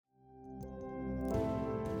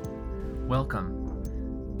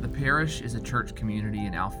Welcome. The Parish is a church community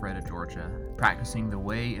in Alpharetta, Georgia, practicing the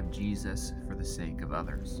way of Jesus for the sake of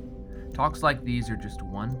others. Talks like these are just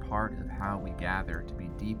one part of how we gather to be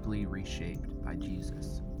deeply reshaped by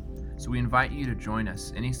Jesus. So we invite you to join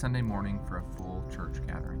us any Sunday morning for a full church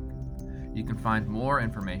gathering. You can find more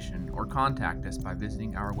information or contact us by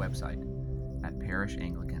visiting our website at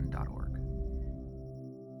parishanglican.org.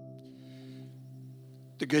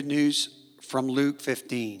 The good news from Luke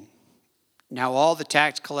 15. Now all the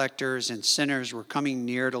tax collectors and sinners were coming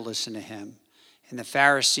near to listen to him. And the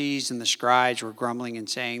Pharisees and the scribes were grumbling and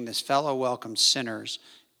saying, "This fellow welcomes sinners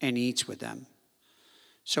and eats with them."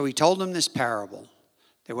 So he told them this parable.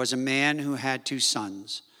 There was a man who had 2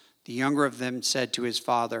 sons. The younger of them said to his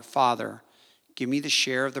father, "Father, give me the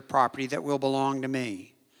share of the property that will belong to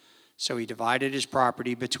me." So he divided his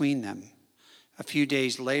property between them. A few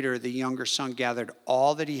days later, the younger son gathered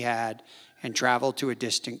all that he had and traveled to a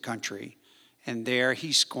distant country. And there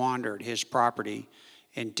he squandered his property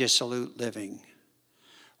in dissolute living.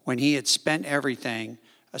 When he had spent everything,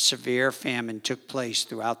 a severe famine took place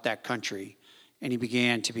throughout that country, and he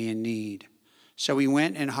began to be in need. So he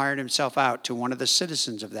went and hired himself out to one of the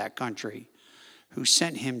citizens of that country, who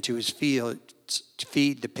sent him to his fields to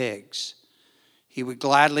feed the pigs. He would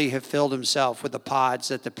gladly have filled himself with the pods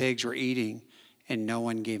that the pigs were eating, and no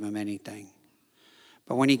one gave him anything.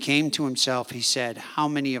 But when he came to himself, he said, "How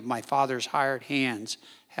many of my father's hired hands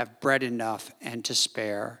have bread enough and to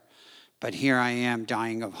spare? But here I am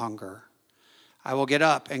dying of hunger. I will get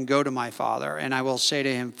up and go to my father, and I will say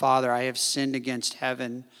to him, 'Father, I have sinned against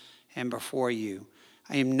heaven and before you.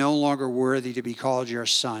 I am no longer worthy to be called your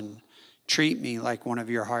son. Treat me like one of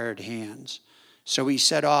your hired hands.' So he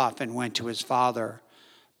set off and went to his father.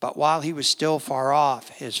 But while he was still far off,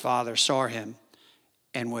 his father saw him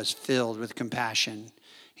and was filled with compassion.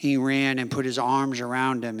 He ran and put his arms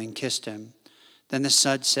around him and kissed him. Then the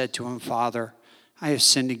son said to him, 'Father, I have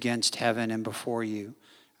sinned against heaven and before you.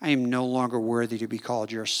 I am no longer worthy to be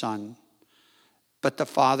called your son.' But the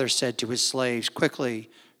father said to his slaves, 'Quickly,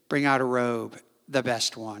 bring out a robe, the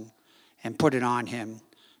best one, and put it on him.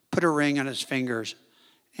 Put a ring on his fingers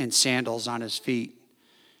and sandals on his feet.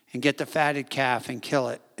 And get the fatted calf and kill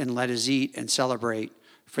it, and let us eat and celebrate.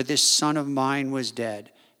 For this son of mine was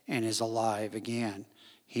dead and is alive again.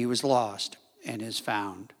 He was lost and is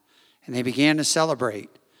found.' And they began to celebrate.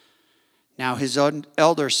 Now his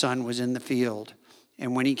elder son was in the field.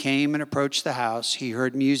 And when he came and approached the house, he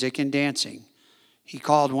heard music and dancing. He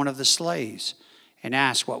called one of the slaves and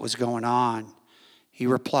asked what was going on. He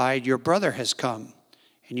replied, 'Your brother has come,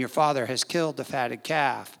 and your father has killed the fatted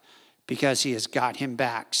calf, because he has got him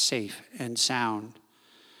back safe and sound.'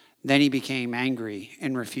 Then he became angry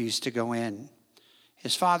and refused to go in.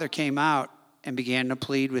 His father came out and began to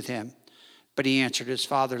plead with him. But he answered his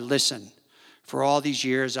father, 'Listen, for all these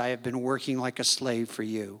years I have been working like a slave for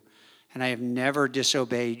you, and I have never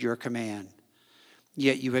disobeyed your command.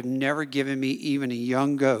 Yet you have never given me even a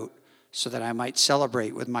young goat so that I might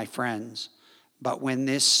celebrate with my friends. But when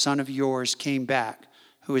this son of yours came back,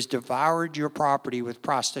 who has devoured your property with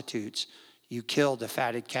prostitutes, you killed the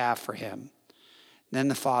fatted calf for him.' Then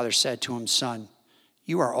the father said to him, 'Son,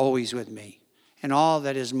 you are always with me, and all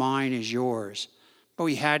that is mine is yours. But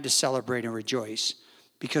we had to celebrate and rejoice,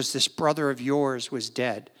 because this brother of yours was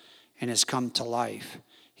dead and has come to life.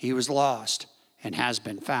 He was lost and has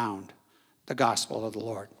been found.'" The gospel of the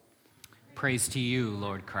Lord. Praise to you,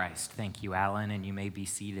 Lord Christ. Thank you, Alan, and you may be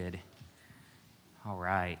seated. All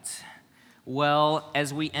right. Well,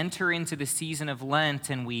 as we enter into the season of Lent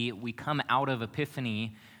and we come out of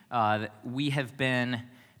Epiphany, we have been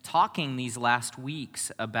talking these last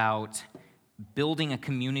weeks about building a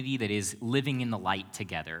community that is living in the light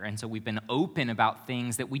together. And so we've been open about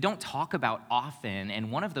things that we don't talk about often.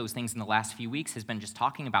 And one of those things in the last few weeks has been just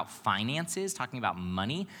talking about finances, talking about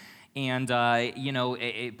money. And,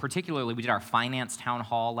 particularly we did our finance town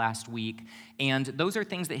hall last week. And those are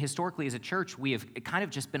things that historically as a church we have kind of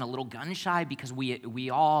just been a little gun shy, because we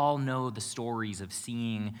all know the stories of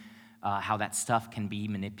seeing how that stuff can be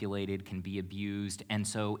manipulated, can be abused. And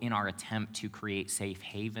so in our attempt to create safe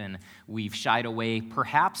haven, we've shied away,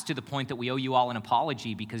 perhaps to the point that we owe you all an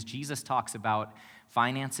apology, because Jesus talks about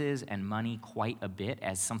finances and money quite a bit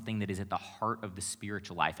as something that is at the heart of the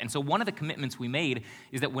spiritual life. And so one of the commitments we made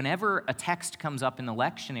is that whenever a text comes up in the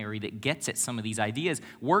lectionary that gets at some of these ideas,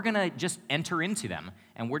 we're going to just enter into them,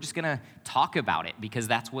 and we're just going to talk about it, because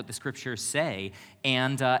that's what the scriptures say.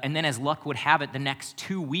 And then as luck would have it, the next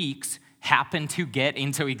 2 weeks, happen to get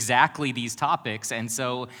into exactly these topics. And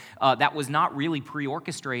so that was not really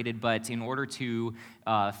pre-orchestrated, but in order to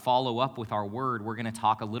follow up with our word, we're going to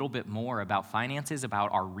talk a little bit more about finances,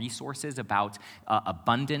 about our resources, about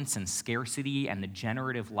abundance and scarcity and the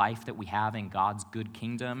generative life that we have in God's good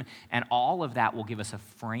kingdom. And all of that will give us a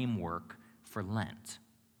framework for Lent.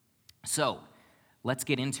 So let's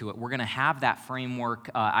get into it. We're going to have that framework.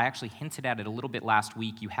 I actually hinted at it a little bit last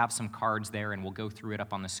week. You have some cards there, and we'll go through it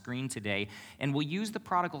up on the screen today. And we'll use the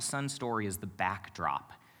prodigal son story as the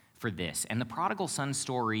backdrop for this. And the prodigal son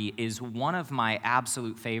story is one of my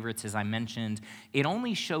absolute favorites, as I mentioned. It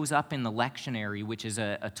only shows up in the lectionary, which is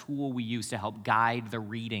a tool we use to help guide the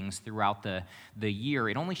readings throughout the year.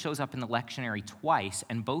 It only shows up in the lectionary twice,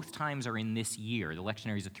 and both times are in this year. The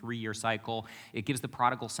lectionary is a 3-year cycle. It gives the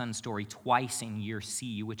prodigal son story twice in year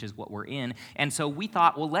C, which is what we're in. And so we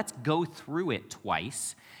thought, well, let's go through it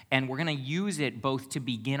twice. And we're going to use it both to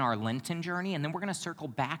begin our Lenten journey, and then we're going to circle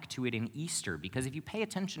back to it in Easter. Because if you pay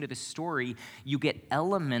attention to this story, you get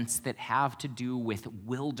elements that have to do with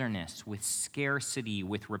wilderness, with scarcity,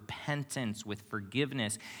 with repentance, with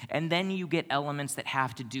forgiveness. And then you get elements that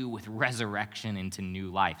have to do with resurrection into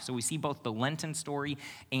new life. So we see both the Lenten story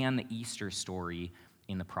and the Easter story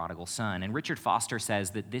in the prodigal son. And Richard Foster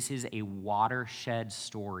says that this is a watershed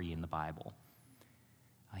story in the Bible.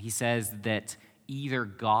 He says that either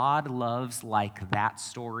God loves like that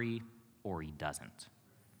story or he doesn't.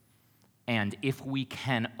 And if we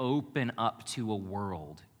can open up to a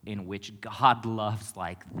world in which God loves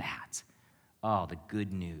like that, oh, the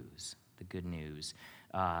good news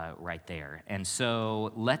right there. And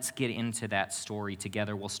so let's get into that story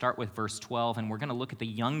together. We'll start with verse 12, and we're going to look at the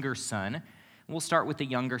younger son. We'll start with the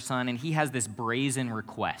younger son, and he has this brazen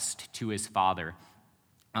request to his father.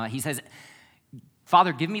 He says,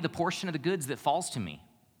 "Father, give me the portion of the goods that falls to me."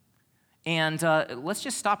 And let's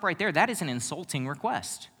just stop right there. That is an insulting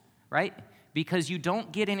request, right? Because you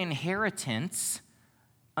don't get an inheritance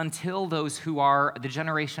until those who are the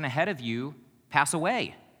generation ahead of you pass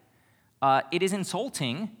away. It is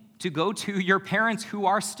insulting to go to your parents who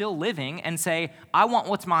are still living and say, "I want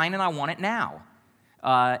what's mine and I want it now."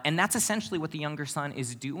 And that's essentially what the younger son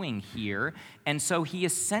is doing here. And so he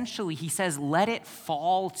says, "Let it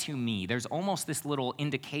fall to me." There's almost this little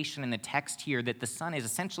indication in the text here that the son is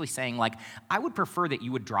essentially saying, like, I would prefer that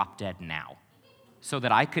you would drop dead now so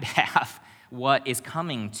that I could have what is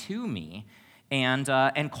coming to me. And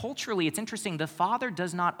culturally, it's interesting. The father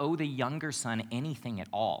does not owe the younger son anything at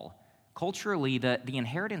all. Culturally, the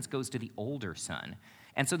inheritance goes to the older son.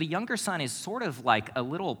 And so the younger son is sort of like a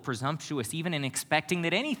little presumptuous, even in expecting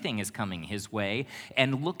that anything is coming his way.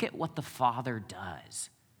 And look at what the father does.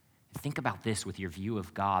 Think about this with your view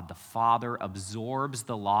of God. The father absorbs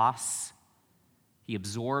the loss, he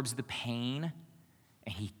absorbs the pain,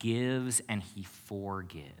 and he gives and he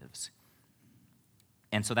forgives.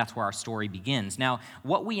 And so that's where our story begins. Now,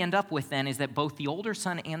 what we end up with then is that both the older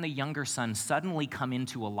son and the younger son suddenly come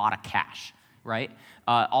into a lot of cash, right?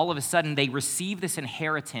 All of a sudden, they receive this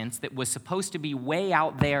inheritance that was supposed to be way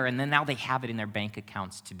out there, and then now they have it in their bank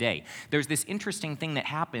accounts today. There's this interesting thing that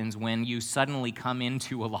happens when you suddenly come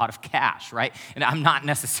into a lot of cash, right? And I'm not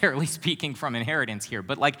necessarily speaking from inheritance here,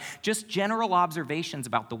 but like just general observations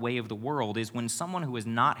about the way of the world is when someone who has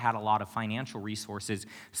not had a lot of financial resources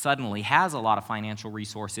suddenly has a lot of financial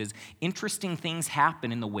resources, interesting things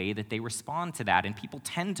happen in the way that they respond to that, and people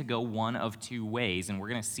tend to go one of two ways, and we're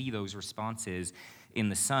going to see those responses in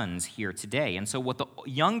the sons here today. And so what the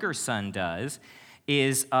younger son does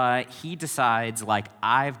is he decides, like,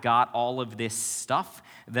 I've got all of this stuff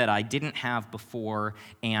that I didn't have before,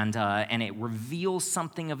 and it reveals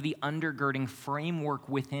something of the undergirding framework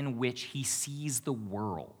within which he sees the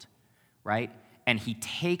world, right? And he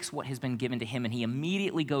takes what has been given to him, and he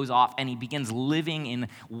immediately goes off, and he begins living in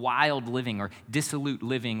wild living or dissolute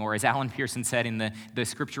living, or as Alan Pearson said in the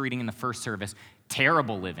scripture reading in the first service,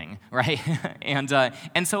 terrible living, right? And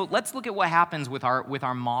so let's look at what happens with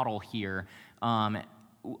our model here. On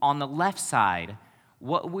the left side,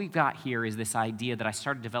 what we've got here is this idea that I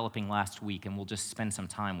started developing last week, and we'll just spend some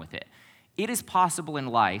time with it. It is possible in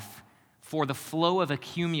life for the flow of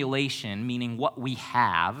accumulation, meaning what we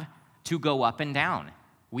have, to go up and down.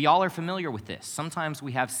 We all are familiar with this. Sometimes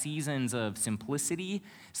we have seasons of simplicity.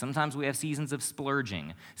 Sometimes we have seasons of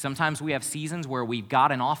splurging. Sometimes we have seasons where we've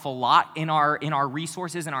got an awful lot in our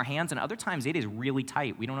resources in our hands, and other times it is really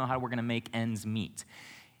tight. We don't know how we're going to make ends meet.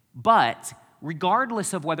 But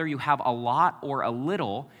regardless of whether you have a lot or a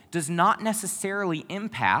little, does not necessarily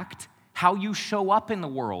impact how you show up in the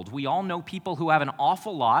world. We all know people who have an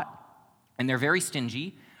awful lot, and they're very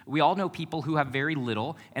stingy, We all know people who have very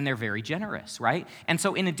little and they're very generous, right? And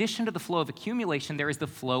so in addition to the flow of accumulation, there is the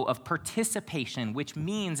flow of participation, which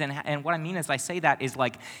means, and what I mean as I say that is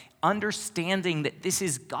like understanding that this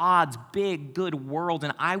is God's big, good world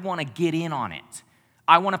and I want to get in on it.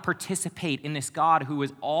 I want to participate in this God who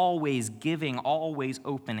is always giving, always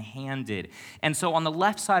open-handed. And so on the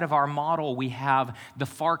left side of our model, we have the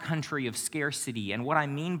far country of scarcity. And what I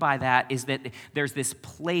mean by that is that there's this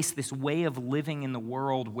place, this way of living in the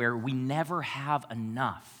world where we never have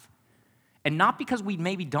enough. And not because we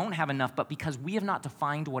maybe don't have enough, but because we have not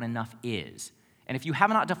defined what enough is. And if you have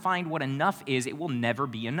not defined what enough is, it will never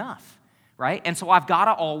be enough, right? And so I've got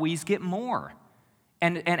to always get more.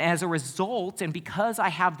 And as a result, and because I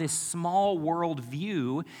have this small world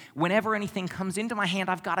view, whenever anything comes into my hand,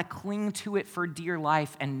 I've got to cling to it for dear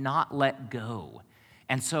life and not let go.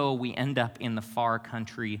 And so we end up in the far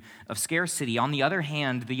country of scarcity. On the other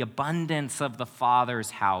hand, the abundance of the Father's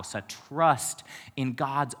house, a trust in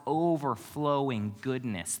God's overflowing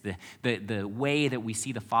goodness, the way that we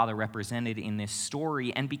see the Father represented in this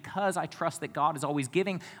story. And because I trust that God is always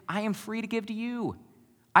giving, I am free to give to you.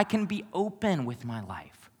 I can be open with my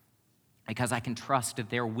life because I can trust that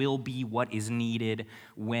there will be what is needed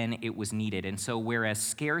when it was needed. And so whereas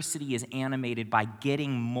scarcity is animated by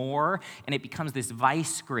getting more, and it becomes this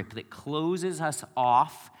vice grip that closes us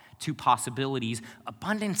off to possibilities,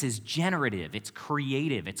 abundance is generative, it's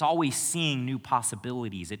creative, it's always seeing new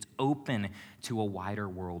possibilities, it's open to a wider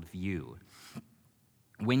worldview.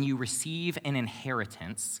 When you receive an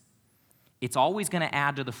inheritance, it's always going to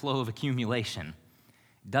add to the flow of accumulation.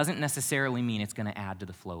 Doesn't necessarily mean it's going to add to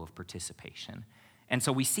the flow of participation. And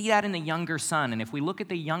so we see that in the younger son. And if we look at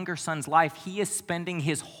the younger son's life, he is spending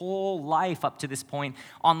his whole life up to this point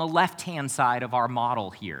on the left-hand side of our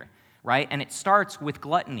model here, right? And it starts with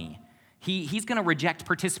gluttony. He's going to reject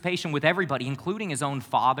participation with everybody, including his own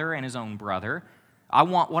father and his own brother. I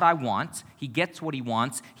want what I want. He gets what he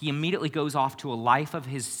wants. He immediately goes off to a life of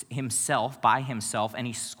himself, by himself, and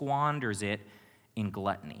he squanders it in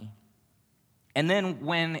gluttony. And then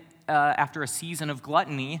when, after a season of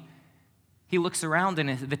gluttony, he looks around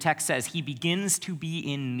and the text says he begins to be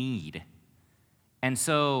in need. And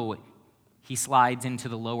so he slides into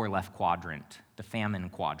the lower left quadrant, the famine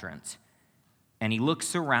quadrant. And he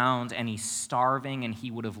looks around and he's starving and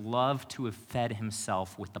he would have loved to have fed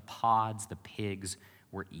himself with the pods the pigs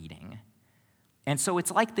were eating. And so it's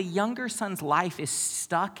like the younger son's life is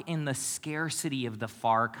stuck in the scarcity of the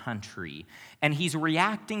far country. And he's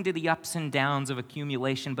reacting to the ups and downs of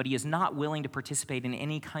accumulation, but he is not willing to participate in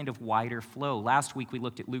any kind of wider flow. Last week we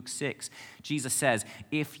looked at Luke 6. Jesus says,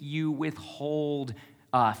 if you withhold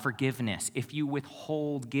forgiveness, if you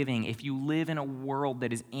withhold giving, if you live in a world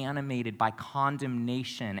that is animated by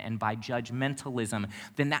condemnation and by judgmentalism,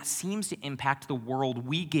 then that seems to impact the world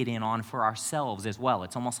we get in on for ourselves as well.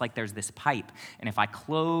 It's almost like there's this pipe, and if I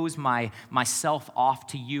close myself off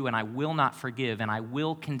to you and I will not forgive and I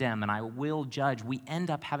will condemn and I will judge, we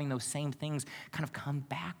end up having those same things kind of come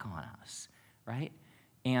back on us, right?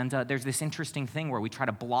 And there's this interesting thing where we try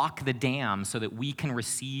to block the dam so that we can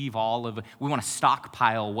receive we want to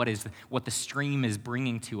stockpile what the stream is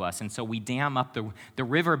bringing to us. And so we dam up the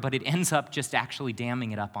river, but it ends up just actually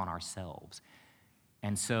damming it up on ourselves.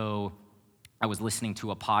 And so I was listening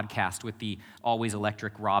to a podcast with the always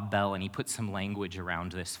electric Rob Bell, and he put some language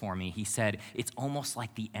around this for me. He said, it's almost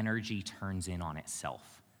like the energy turns in on itself.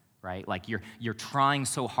 Right? Like you're trying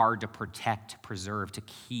so hard to protect, to preserve, to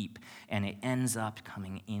keep, and it ends up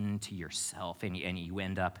coming into yourself, and you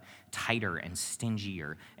end up tighter and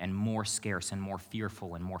stingier and more scarce and more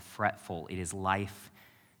fearful and more fretful. It is life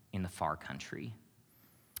in the far country.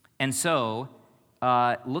 And so,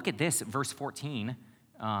 look at this, verse 14.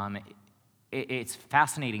 It's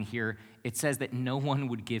fascinating here. It says that no one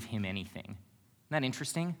would give him anything. Isn't that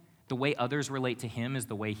interesting? The way others relate to him is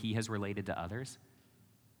the way he has related to others.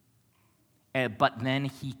 But then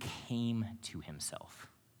he came to himself.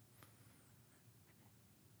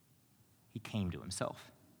 He came to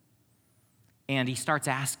himself. And he starts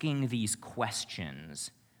asking these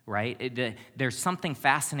questions, right? There's something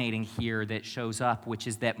fascinating here that shows up, which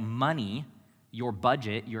is that money, your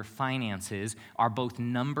budget, your finances, are both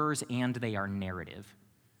numbers and they are narrative.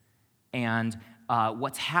 And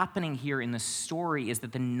what's happening here in the story is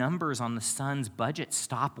that the numbers on the son's budget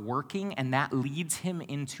stop working, and that leads him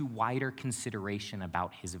into wider consideration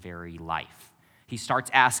about his very life. He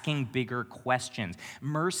starts asking bigger questions.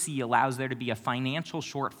 Mercy allows there to be a financial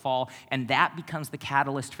shortfall, and that becomes the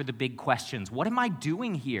catalyst for the big questions. What am I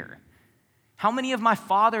doing here? How many of my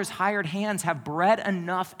father's hired hands have bread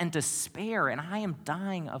enough and to spare, and I am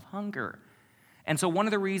dying of hunger? And so one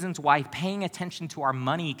of the reasons why paying attention to our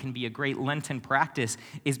money can be a great Lenten practice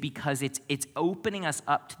is because it's opening us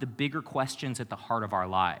up to the bigger questions at the heart of our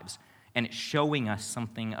lives, and it's showing us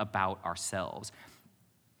something about ourselves.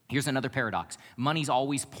 Here's another paradox. Money's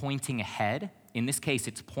always pointing ahead. In this case,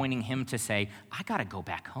 it's pointing him to say, I got to go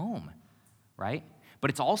back home, right? But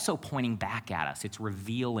it's also pointing back at us. It's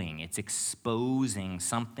revealing, it's exposing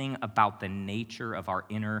something about the nature of our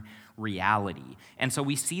inner reality. And so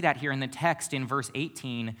we see that here in the text in verse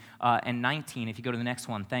 18 and 19. If you go to the next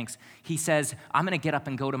one, thanks. He says, I'm going to get up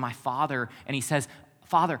and go to my father. And he says,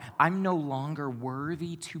 Father, I'm no longer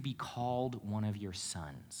worthy to be called one of your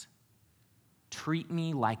sons. Treat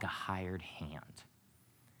me like a hired hand.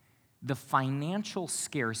 The financial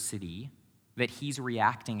scarcity that he's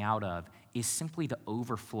reacting out of is simply the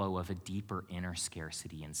overflow of a deeper inner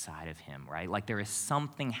scarcity inside of him, right? Like there is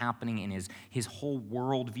something happening in his whole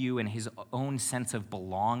worldview and his own sense of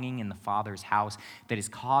belonging in the Father's house that is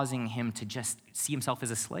causing him to just see himself as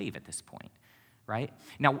a slave at this point, right?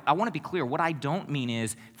 Now, I want to be clear. What I don't mean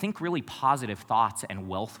is think really positive thoughts and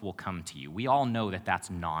wealth will come to you. We all know that that's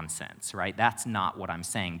nonsense, right? That's not what I'm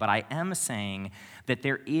saying. But I am saying that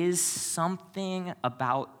there is something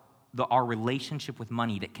about our relationship with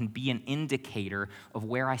money that can be an indicator of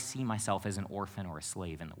where I see myself as an orphan or a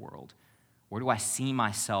slave in the world. Where do I see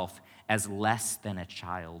myself as less than a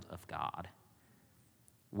child of God?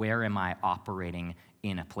 Where am I operating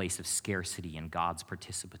in a place of scarcity in God's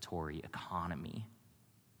participatory economy?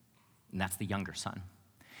 And that's the younger son.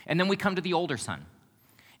 And then we come to the older son.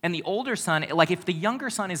 And the older son, like if the younger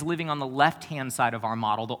son is living on the left-hand side of our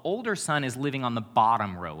model, the older son is living on the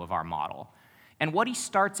bottom row of our model. And what he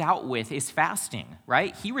starts out with is fasting,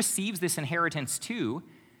 right? He receives this inheritance too,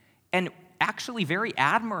 and actually very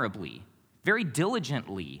admirably, very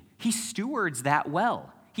diligently, he stewards that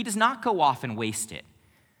well. He does not go off and waste it.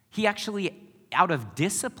 He actually, out of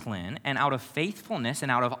discipline and out of faithfulness and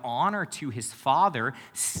out of honor to his father,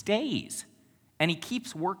 stays. And he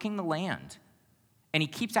keeps working the land. And he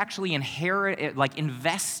keeps actually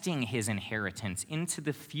investing his inheritance into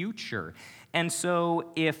the future. And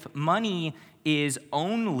so if money is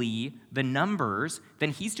only the numbers,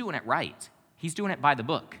 then he's doing it right. He's doing it by the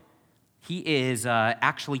book. He is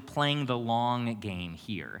actually playing the long game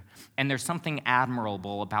here. And there's something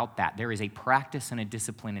admirable about that. There is a practice and a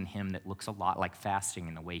discipline in him that looks a lot like fasting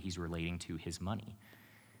in the way he's relating to his money.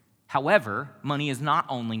 However, money is not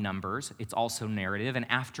only numbers, it's also narrative, and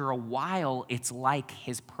after a while, it's like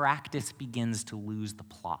his practice begins to lose the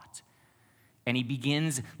plot. And he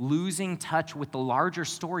begins losing touch with the larger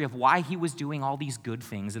story of why he was doing all these good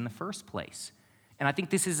things in the first place. And I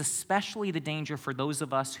think this is especially the danger for those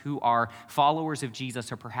of us who are followers of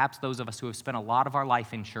Jesus, or perhaps those of us who have spent a lot of our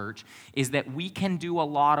life in church, is that we can do a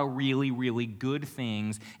lot of really, really good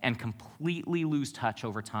things and completely lose touch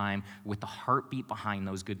over time with the heartbeat behind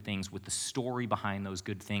those good things, with the story behind those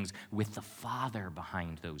good things, with the Father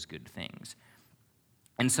behind those good things.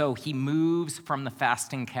 And so he moves from the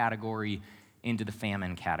fasting category into the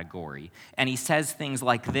famine category. And he says things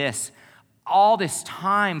like this: all this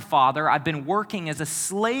time, Father, I've been working as a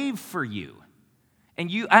slave for you,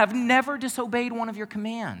 and I have never disobeyed one of your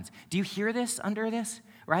commands. Do you hear this under this,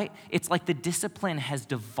 right? It's like the discipline has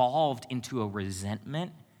devolved into a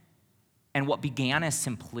resentment, and what began as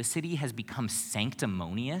simplicity has become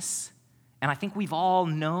sanctimonious. And I think we've all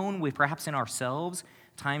known, perhaps in ourselves,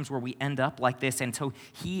 times where we end up like this. And so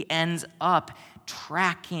he ends up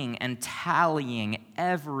tracking and tallying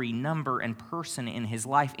every number and person in his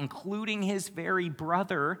life, including his very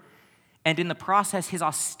brother. And in the process, his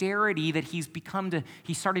austerity that he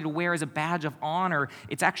started to wear as a badge of honor,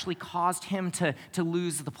 it's actually caused him to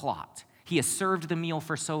lose the plot. He has served the meal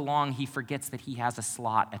for so long, he forgets that he has a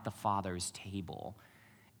slot at the Father's table.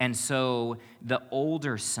 And so the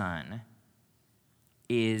older son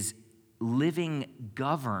is living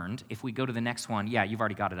governed. If we go to the next one, yeah, you've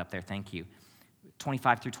already got it up there, thank you.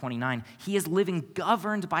 25 through 29, he is living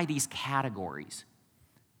governed by these categories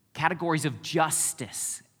of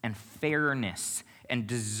justice and fairness and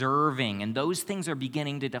deserving, and those things are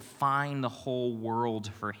beginning to define the whole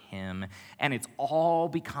world for him, and it's all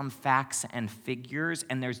become facts and figures,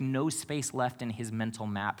 and there's no space left in his mental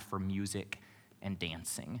map for music and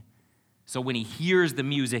dancing. So when he hears the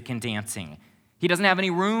music and dancing, he doesn't have any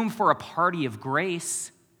room for a party of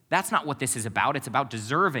grace. That's not what this is about. It's about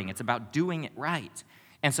deserving. It's about doing it right.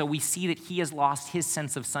 And so we see that he has lost his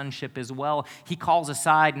sense of sonship as well. He calls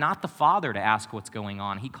aside not the father to ask what's going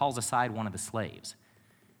on. He calls aside one of the slaves,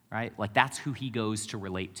 right? Like that's who he goes to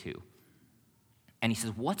relate to. And he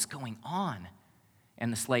says, what's going on?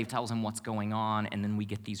 And the slave tells him what's going on. And then we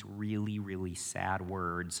get these really, really sad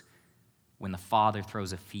words. when the Father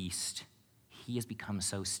throws a feast, he has become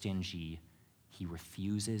so stingy, he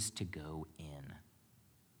refuses to go in.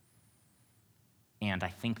 And I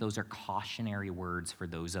think those are cautionary words for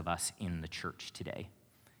those of us in the church today.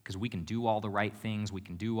 Because we can do all the right things, we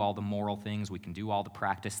can do all the moral things, we can do all the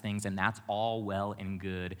practice things, and that's all well and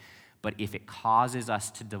good. But if it causes us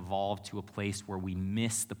to devolve to a place where we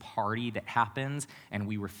miss the party that happens and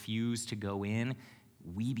we refuse to go in,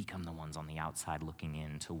 we become the ones on the outside looking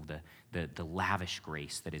into the lavish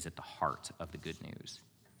grace that is at the heart of the good news.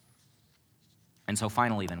 And so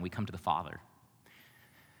finally, then, we come to the Father.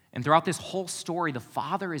 And throughout this whole story, the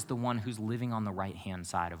Father is the one who's living on the right-hand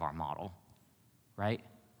side of our model, right?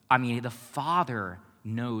 I mean, the Father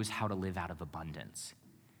knows how to live out of abundance.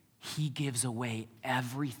 He gives away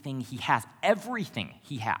everything he has,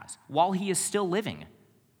 while he is still living.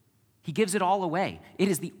 He gives it all away. It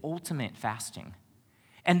is the ultimate fasting.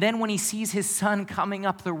 And then when he sees his son coming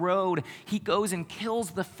up the road, he goes and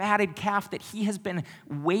kills the fatted calf that he has been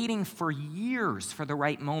waiting for years for the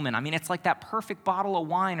right moment. I mean, it's like that perfect bottle of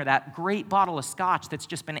wine or that great bottle of scotch that's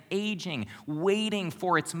just been aging, waiting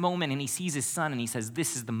for its moment. And he sees his son and he says,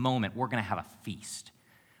 this is the moment. We're going to have a feast.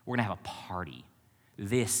 We're going to have a party.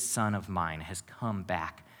 This son of mine has come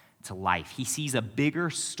back to life. He sees a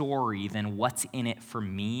bigger story than what's in it for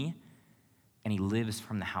me, and he lives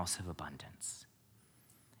from the house of abundance.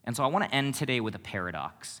 And so I want to end today with a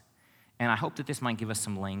paradox, and I hope that this might give us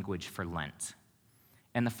some language for Lent.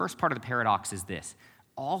 And the first part of the paradox is this: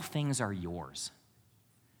 all things are yours.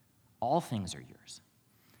 All things are yours.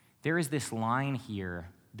 There is this line here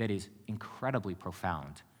that is incredibly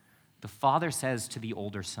profound. The father says to the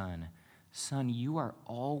older son, "Son, you are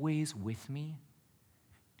always with me,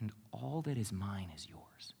 and all that is mine is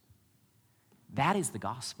yours." That is the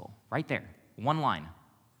gospel, right there. One line.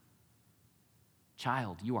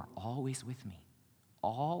 Child, you are always with me.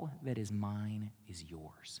 All that is mine is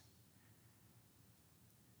yours.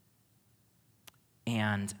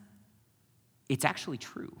 And it's actually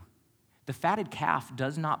true. The fatted calf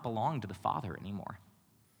does not belong to the father anymore.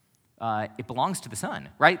 It belongs to the son,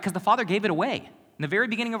 right? Because the father gave it away. In the very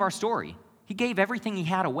beginning of our story, he gave everything he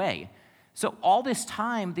had away. So all this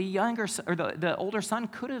time, the older son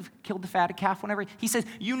could have killed the fatted calf whenever. He says,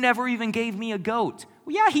 "You never even gave me a goat."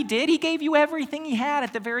 Well, yeah, he did. He gave you everything he had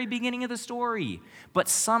at the very beginning of the story. But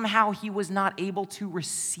somehow he was not able to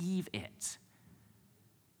receive it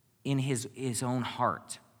in his own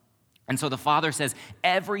heart. And so the father says,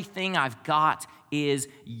 everything I've got is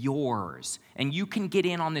yours. And you can get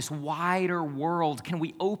in on this wider world. Can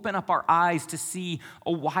we open up our eyes to see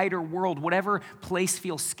a wider world? Whatever place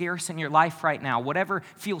feels scarce in your life right now, whatever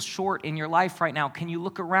feels short in your life right now, can you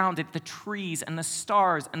look around at the trees and the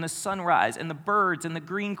stars and the sunrise and the birds and the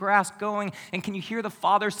green grass going? And can you hear the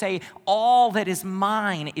Father say, all that is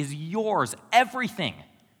mine is yours, everything.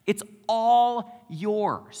 It's all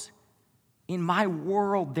yours. In my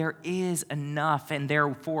world, there is enough, and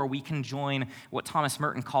therefore we can join what Thomas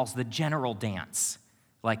Merton calls the general dance.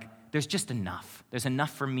 Like, there's just enough. There's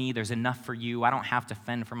enough for me. There's enough for you. I don't have to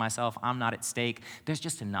fend for myself. I'm not at stake. There's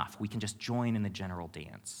just enough. We can just join in the general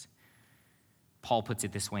dance. Paul puts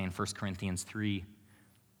it this way in 1 Corinthians 3.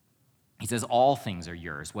 He says, all things are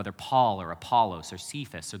yours, whether Paul or Apollos or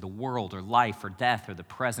Cephas or the world or life or death or the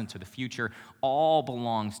present or the future, all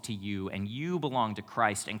belongs to you, and you belong to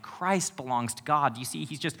Christ, and Christ belongs to God. Do you see?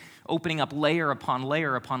 He's just opening up layer upon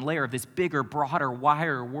layer upon layer of this bigger, broader,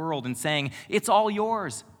 wider world and saying, it's all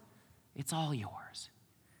yours. It's all yours.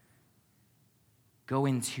 Go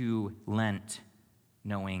into Lent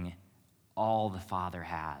knowing all the Father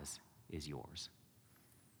has is yours.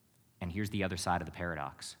 And here's the other side of the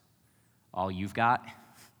paradox. All you've got,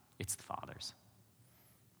 it's the Father's,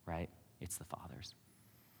 right? It's the Father's.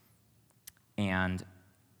 And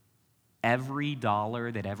every dollar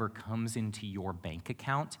that ever comes into your bank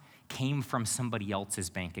account came from somebody else's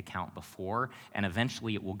bank account before, and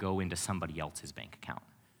eventually it will go into somebody else's bank account.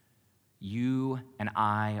 You and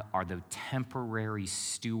I are the temporary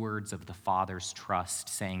stewards of the Father's trust,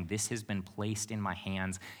 saying, this has been placed in my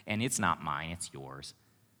hands, and it's not mine, it's yours.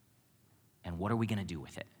 And what are we going to do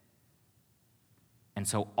with it? And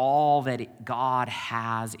so all that God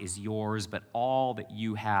has is yours, but all that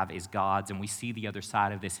you have is God's. And we see the other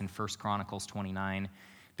side of this in 1 Chronicles 29.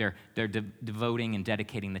 They're devoting and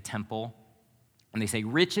dedicating the temple. And they say,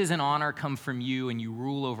 riches and honor come from you, and you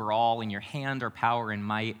rule over all. In your hand are power and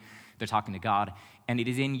might. They're talking to God. And it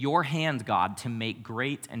is in your hand, God, to make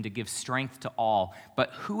great and to give strength to all.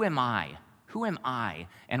 But who am I? Who am I?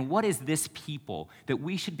 And what is this people that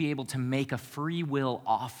we should be able to make a free will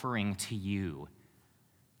offering to you?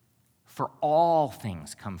 For all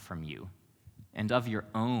things come from you. and of your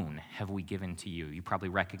own have we given to you. You probably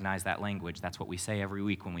recognize that language. That's what we say every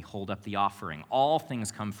week when we hold up the offering. All things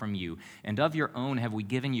come from you, and of your own have we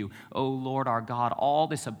given you, O Lord our God. All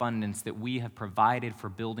this abundance that we have provided for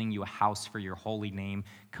building you a house for your holy name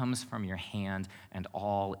comes from your hand, and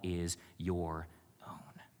all is your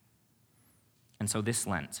own. And so this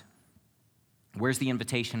Lent, where's the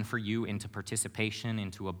invitation for you into participation,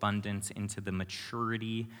 into abundance, into the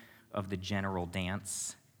maturity of the general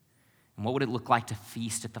dance? And what would it look like to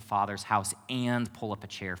feast at the Father's house and pull up a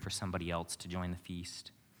chair for somebody else to join the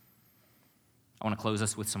feast? I want to close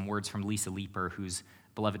us with some words from Lisa Leeper, who's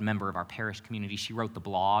a beloved member of our parish community. She wrote the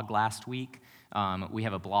blog last week. We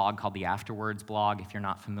have a blog called the Afterwards blog. If you're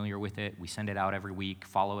not familiar with it, we send it out every week.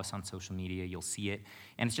 Follow us on social media. You'll see it.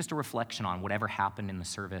 And it's just a reflection on whatever happened in the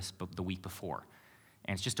service the week before.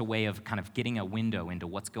 And it's just a way of kind of getting a window into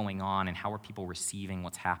what's going on and how are people receiving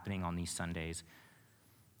what's happening on these Sundays.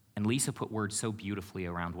 And Lisa put words so beautifully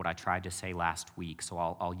around what I tried to say last week, so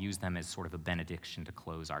I'll use them as sort of a benediction to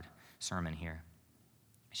close our sermon here.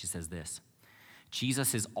 She says this: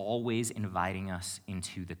 Jesus is always inviting us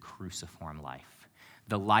into the cruciform life,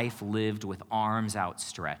 the life lived with arms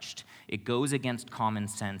outstretched. It goes against common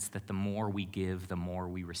sense that the more we give, the more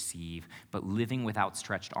we receive. But living with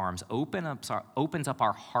outstretched arms opens up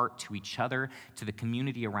our heart to each other, to the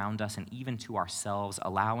community around us, and even to ourselves,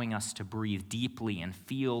 allowing us to breathe deeply and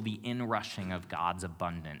feel the inrushing of God's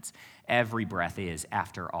abundance. Every breath is,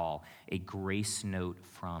 after all, a grace note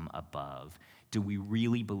from above. Do we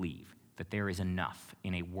really believe that there is enough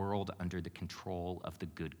in a world under the control of the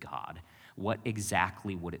good God? What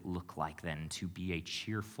exactly would it look like then to be a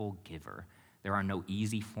cheerful giver? There are no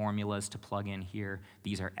easy formulas to plug in here.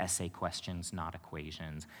 These are essay questions, not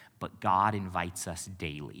equations. But God invites us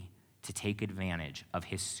daily to take advantage of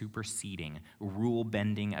his superseding,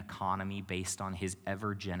 rule-bending economy based on his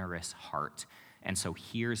ever-generous heart. And so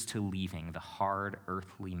here's to leaving the hard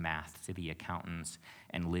earthly math to the accountants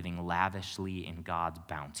and living lavishly in God's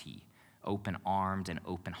bounty, open-armed and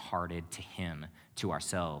open-hearted to him, to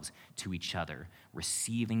ourselves, to each other,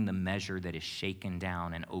 receiving the measure that is shaken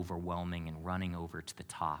down and overwhelming and running over to the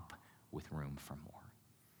top with room for more.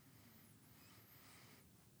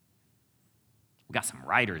 We got some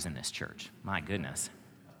writers in this church. My goodness.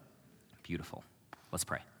 Beautiful. Let's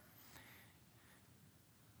pray.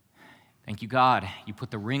 Thank you, God. You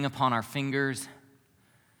put the ring upon our fingers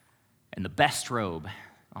and the best robe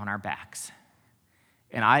on our backs.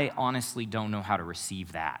 And I honestly don't know how to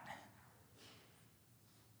receive that.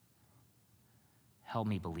 Help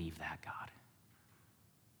me believe that, God.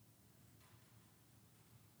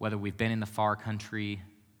 Whether we've been in the far country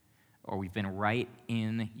or we've been right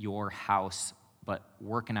in your house, but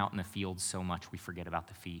working out in the fields so much we forget about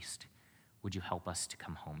the feast, would you help us to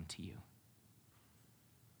come home to you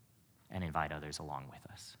and invite others along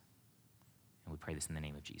with us? And we pray this in the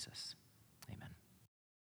name of Jesus. Amen.